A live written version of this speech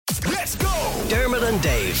Let's go! Dermot and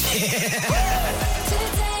Dave.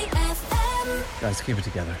 Guys, keep it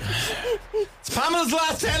together. It's Pamela's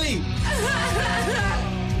last Telly.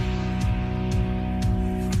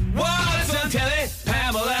 What's on Telly?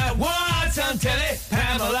 Pamela. What's on Telly?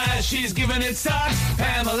 Pamela. She's giving it socks.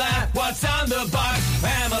 Pamela. What's on the box?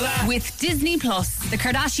 Pamela. With Disney Plus, the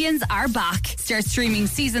Kardashians are back. Start streaming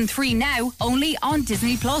season 3 now, only on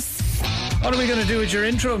Disney Plus. What are we going to do with your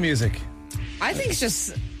intro music? I think it's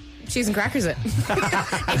just cheese and crackers it.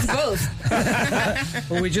 It's both.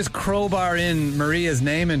 Will we just crowbar in Maria's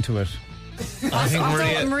name into it? I think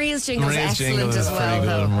Maria's jingle is excellent as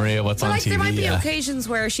well. Good. Maria, what's on TV? There might be occasions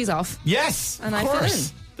where she's off. Yes, and of I fill in.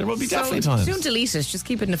 course. There will be definitely times. Don't delete it. Just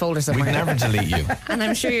keep it in a folder somewhere. We'd never delete you. And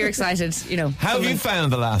I'm sure you're excited. How have you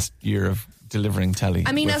found the last year of delivering telly?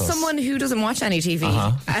 I mean, as someone who doesn't watch any TV,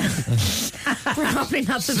 probably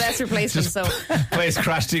not the best replacement. So plays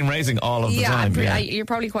Crash Team Racing all of the time. You're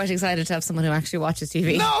probably quite excited to have someone who actually watches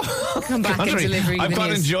TV. No, come back and deliver you. I've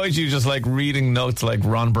quite enjoyed you just like reading notes like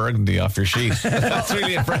Ron Burgundy off your sheet. That's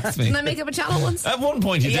really impressed me. Didn't I make up a channel once? At one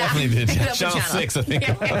point, you definitely did. Channel 6, I think.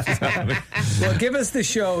 Well, give us the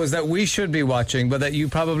shows that we should be watching, but that you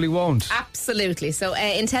probably won't. Absolutely. So,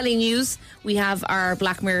 in Telly News, we have our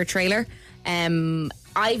Black Mirror trailer.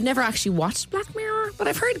 I've never actually watched Black Mirror, but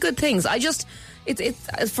I've heard good things.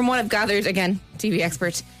 It's from what I've gathered, again, TV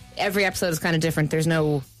expert, every episode is kind of different. There's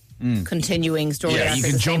no continuing story. Yeah, you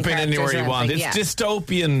can jump in anywhere you want. It's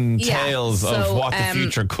dystopian tales of what the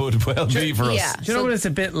future could well be for us. Do you know what it's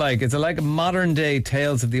a bit like? It's like modern day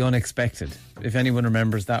Tales of the Unexpected, if anyone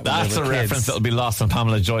remembers that. That's a reference that'll be lost on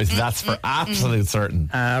Pamela Joyce. That's for absolute certain.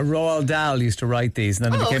 Roald Dahl used to write these,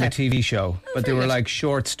 and then it became a TV show. But they were like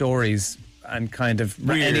short stories, and kind of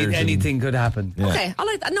anything could happen. Yeah. Okay, I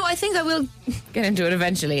like that. No, I think I will get into it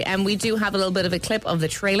eventually. And we do have a little bit of a clip of the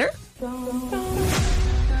trailer.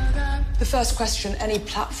 The first question any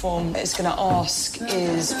platform is going to ask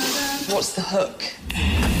is, what's the hook?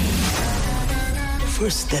 The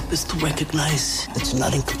first step is to recognize that you're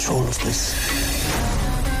not in control of this.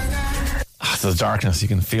 The darkness, you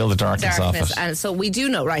can feel the darkness off it. And so we do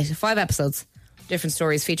know, 5 episodes, different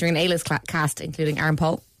stories featuring an A-list cast, including Aaron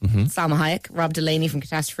Paul, Salma Hayek, Rob Delaney from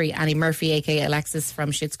Catastrophe, Annie Murphy, aka Alexis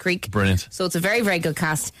from Schitt's Creek. Brilliant. So it's a very, very good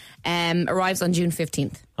cast. Arrives on June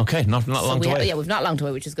 15th. Okay, not long to wait. We've not long to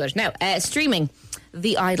wait, which is good. Now, streaming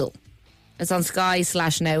The Idol. It's on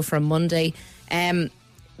Sky/Now from Monday. The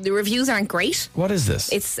reviews aren't great. What is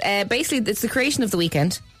this? It's basically it's the creation of The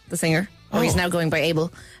Weeknd, the singer, or he's now going by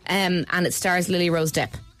Abel, and it stars Lily Rose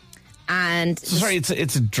Depp. And sorry,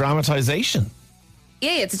 it's a dramatization.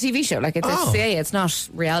 Yeah, it's a TV show. It's not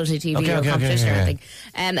reality TV or competition or anything.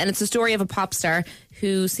 And it's a story of a pop star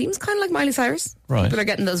who seems kind of like Miley Cyrus. Right. People are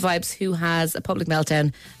getting those vibes, who has a public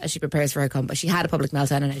meltdown as she prepares for her comeback. She had a public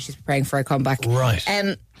meltdown and now she's preparing for her comeback. Right.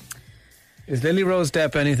 Is Lily Rose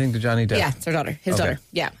Depp anything to Johnny Depp? Yeah, it's her daughter. His daughter.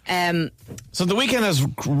 Yeah. So The Weeknd has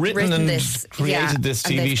written and created this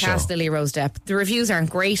TV and they've show. cast Lily Rose Depp. The reviews aren't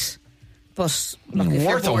great, but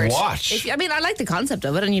worth a watch. I like the concept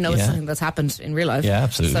of it, and it's something that's happened in real life. Yeah,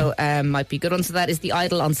 absolutely. So might be good one. So that is The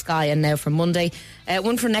Idol on Sky, and now from Monday.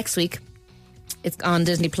 One for next week. It's on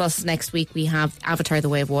Disney Plus. Next week we have Avatar: The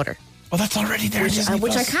Way of Water. Oh, that's already there.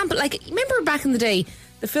 Which I can't. But remember back in the day,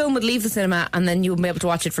 the film would leave the cinema and then you would be able to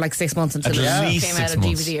watch it for 6 months until it came out on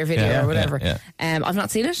DVD or video or whatever. Yeah. I've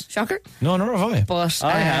not seen it. Shocker. No, nor have I. But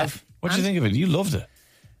I have. What do you think of it? You loved it.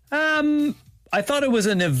 I thought it was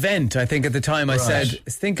an event. I think at the time I said,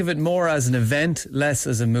 think of it more as an event, less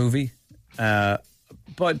as a movie.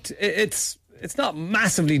 But it's not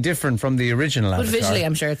massively different from the original Avatar. But visually,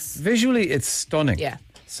 I'm sure it's... Visually, it's stunning. Yeah.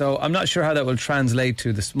 So I'm not sure how that will translate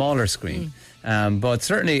to the smaller screen. But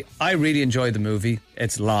certainly, I really enjoyed the movie.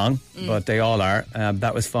 It's long, but they all are.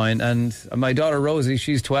 That was fine. And my daughter Rosie,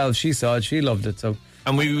 she's 12. She saw it. She loved it. So.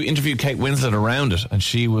 And we interviewed Kate Winslet around it, and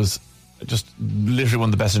she was just literally one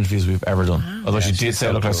of the best interviews we've ever done. Wow. Although she did say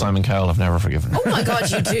I look like Simon Cowell. I've never forgiven her. Oh my God,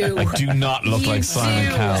 you do. I do not look like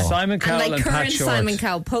Simon Cowell. Simon Cowell and current Pat Short. Simon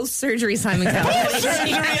Cowell, post-surgery Simon Cowell.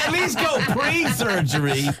 Post-surgery, at least go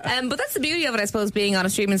pre-surgery. But that's the beauty of it, I suppose, being on a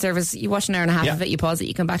streaming service. You watch an hour and a half of it, you pause it,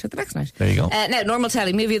 you come back to it the next night. There you go. Now, normal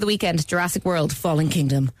telly, movie of the weekend, Jurassic World, Fallen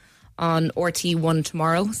Kingdom, on RT1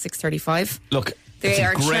 tomorrow, 6:35. Look, They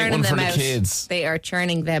are it's a great churning one for them the out. kids. They are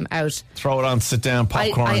churning them out. Throw it on, sit down,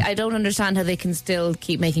 popcorn. I don't understand how they can still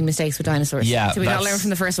keep making mistakes with dinosaurs. Yeah, so we not learn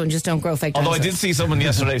from the first one, just don't grow fake dinosaurs. Although I did see someone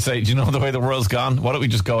yesterday say, do you know the way the world's gone? Why don't we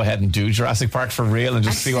just go ahead and do Jurassic Park for real and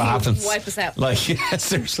just see what happens? Wipe us out. Yeah,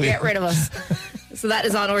 seriously. Get rid of us. So that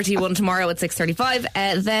is on RT1 tomorrow at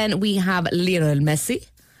 6:35. Then we have Lionel Messi,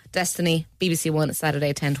 Destiny, BBC One,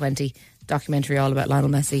 Saturday 10:20. documentary all about Lionel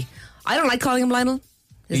Messi. I don't like calling him Lionel.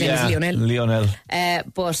 His name is Lionel.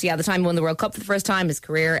 But yeah, the time he won the World Cup for the first time, his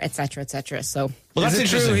career, etc., etc. So, Well, Is that's it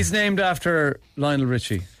interesting. true he's named after Lionel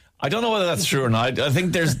Richie? I don't know whether that's true or not. I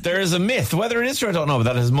think there is a myth. Whether it is true, I don't know. But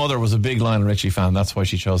that his mother was a big Lionel Richie fan. That's why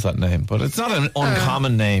she chose that name. But it's not an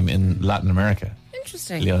uncommon name in Latin America.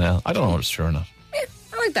 interesting. Lionel. I don't know if it's true or not. Yeah,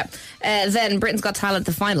 I like that. Then Britain's Got Talent,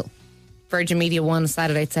 the final. Virgin Media 1,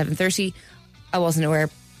 Saturday at 7:30. I wasn't aware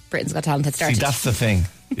Britain's Got Talent had started. See, that's the thing.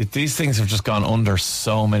 These things have just gone under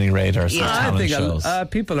so many radars. Yeah. Those I talent think shows.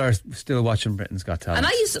 people are still watching Britain's Got Talent. And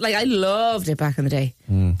I used to, I loved it back in the day.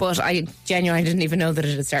 But I genuinely didn't even know that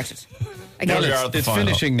it had started. Again, There we are at the it's final.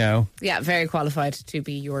 finishing now. yeah, very qualified to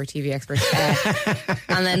be your TV expert.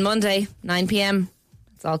 And then Monday, 9 p.m,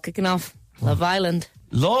 it's all kicking off. Love Island.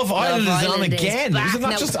 Love Island is on Island again. back. Was it not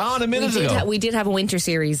Now, just on a minute we did ago? we did have a winter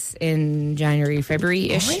series in January,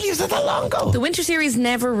 February-ish. Really? Is that long ago? The winter series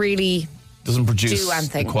never really Doesn't produce do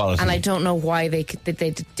anything. quality. And I don't know why they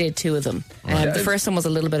did two of them. The first one was a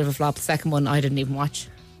little bit of a flop. The second one I didn't even watch.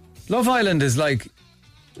 Love Island is like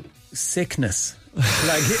sickness.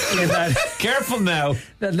 Like in that, Careful now.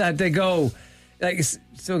 that they go like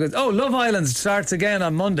so good. Oh, Love Island starts again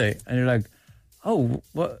on Monday, and you're like, oh,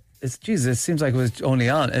 what? It's Jesus. It seems like it was only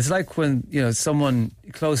on. It's like when someone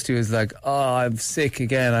close to you is like, oh, I'm sick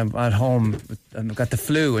again. I'm at home. I've got the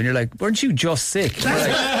flu, and you're like, weren't you just sick? And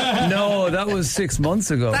you're like, no, that was 6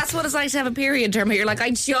 months ago. That's what it's like to have a period, Dermot. You're like,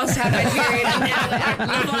 I just had my period, and now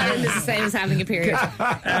Love Island is the same as having a period.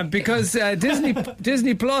 Because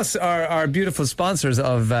Disney Plus are beautiful sponsors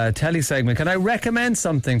of Telly segment. Can I recommend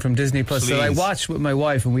something from Disney Plus that I Please. watched with my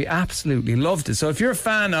wife and we absolutely loved it? So if you're a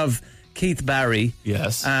fan of Keith Barry,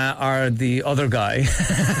 Yes. or the other guy,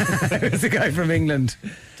 who's the guy from England,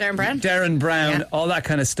 Darren Brown. Brown, all that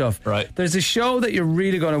kind of stuff. Right. There's a show that you're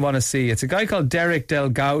really going to want to see. It's a guy called Derek Del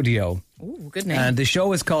Gaudio. Ooh, good name. And the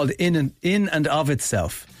show is called In and of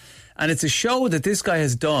Itself. And it's a show that this guy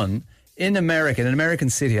has done in America, in an American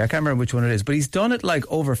city. I can't remember which one it is, but he's done it like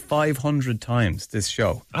over 500 times, this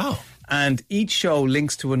show. Oh. And each show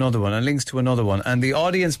links to another one and links to another one. And the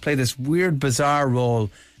audience play this weird, bizarre role.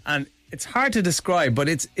 And it's hard to describe, but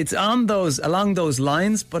it's along those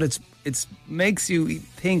lines, but it's makes you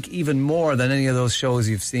think even more than any of those shows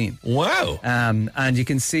you've seen. Wow. And you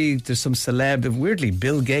can see there's some celeb. Weirdly,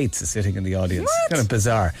 Bill Gates is sitting in the audience. It's kind of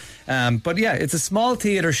bizarre. But yeah, it's a small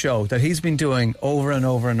theatre show that he's been doing over and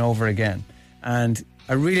over and over again. And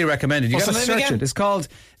I really recommend it. You What's got to the name search again? it. It's called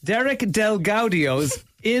Derek Del Gaudio's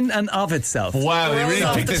In and of Itself. Wow, they really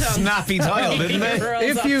off picked the a tongue. snappy title, didn't they?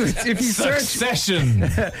 If you search Succession.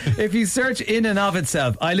 if you search In and of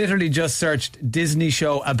Itself, I literally just searched Disney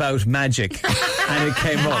show about magic and it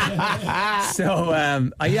came up. So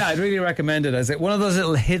yeah, I'd really recommend it as one of those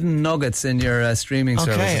little hidden nuggets in your streaming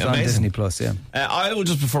Okay, services on amazing. Disney Plus. Yeah. I will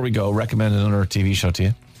just, before we go, recommend another TV show to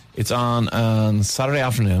you. It's on Saturday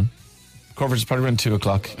afternoon. Coverage is probably around 2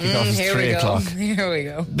 o'clock. Kickoff is Here 3 we go. o'clock. Here we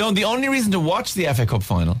go. No, the only reason to watch the FA Cup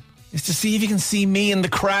final is to see if you can see me in the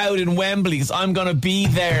crowd in Wembley, because I'm going to be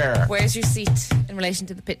there. Where's your seat in relation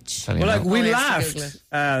to the pitch? Tell you Well, now. like we yes, Google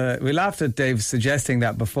laughed, we laughed at Dave suggesting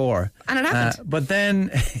that before, And it happened. But then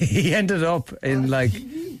he ended up in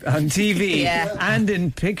on TV Yeah. and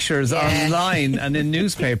in pictures online and in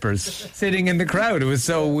newspapers, sitting in the crowd. It was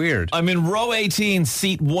so weird. I'm in row 18,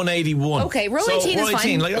 seat 181. Okay, row So 18 is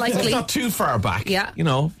fine, Like, that's likely. not too far back. Yeah.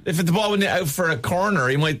 If the ball went out for a corner,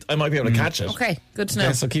 I might be able to catch it. Okay, good to know.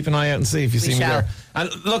 Okay, so keep an eye out and see if you see me shall. there.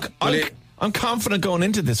 And look, I'm confident going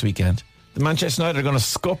into this weekend. The Manchester United are going to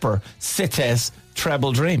scupper City's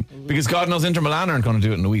treble dream, because God knows Inter Milan aren't going to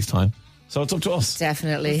do it in a week's time. So it's up to us.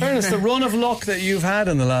 Definitely. In fairness, the run of luck that you've had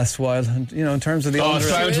in the last while, and in terms of the Oh, under,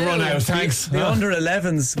 it's time to run out. Thanks. the under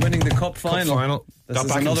 11s winning the cup final. final. This Got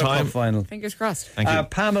is back in another time. cup final. Fingers crossed. Thank you.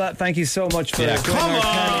 Pamela, thank you so much for Yeah, joining come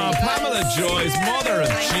our on, Pamela Joyce, mother of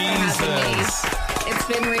Thanks for having me. Jesus. It's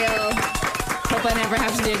been real. Hope I never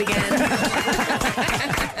have to do it again.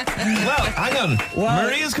 Well, hang on.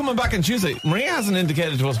 Maria's coming back on Tuesday. Maria hasn't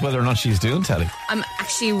indicated to us whether or not she's doing telly. I'm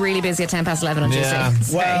actually really busy at 11:10 on Yeah.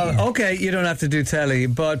 Tuesday. Well, okay, you don't have to do telly,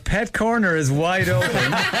 but Pet Corner is wide open.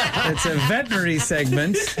 It's a veterinary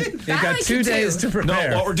segment. You've got like 2 you days do. to No,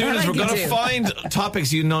 prepare. what we're doing is I we're like going to you find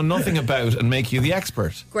topics you know nothing about and make you the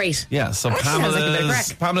expert. Great. Yeah, so That sounds like a bit of Pamela's,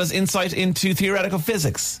 crack. Pamela's insight into theoretical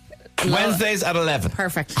physics. Wednesdays at 11.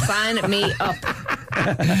 Perfect. Sign me up.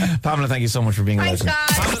 Pamela, thank you so much for being a Thanks, legend.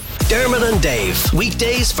 guys. Dermot and Dave,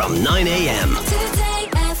 weekdays from 9 a.m. To the day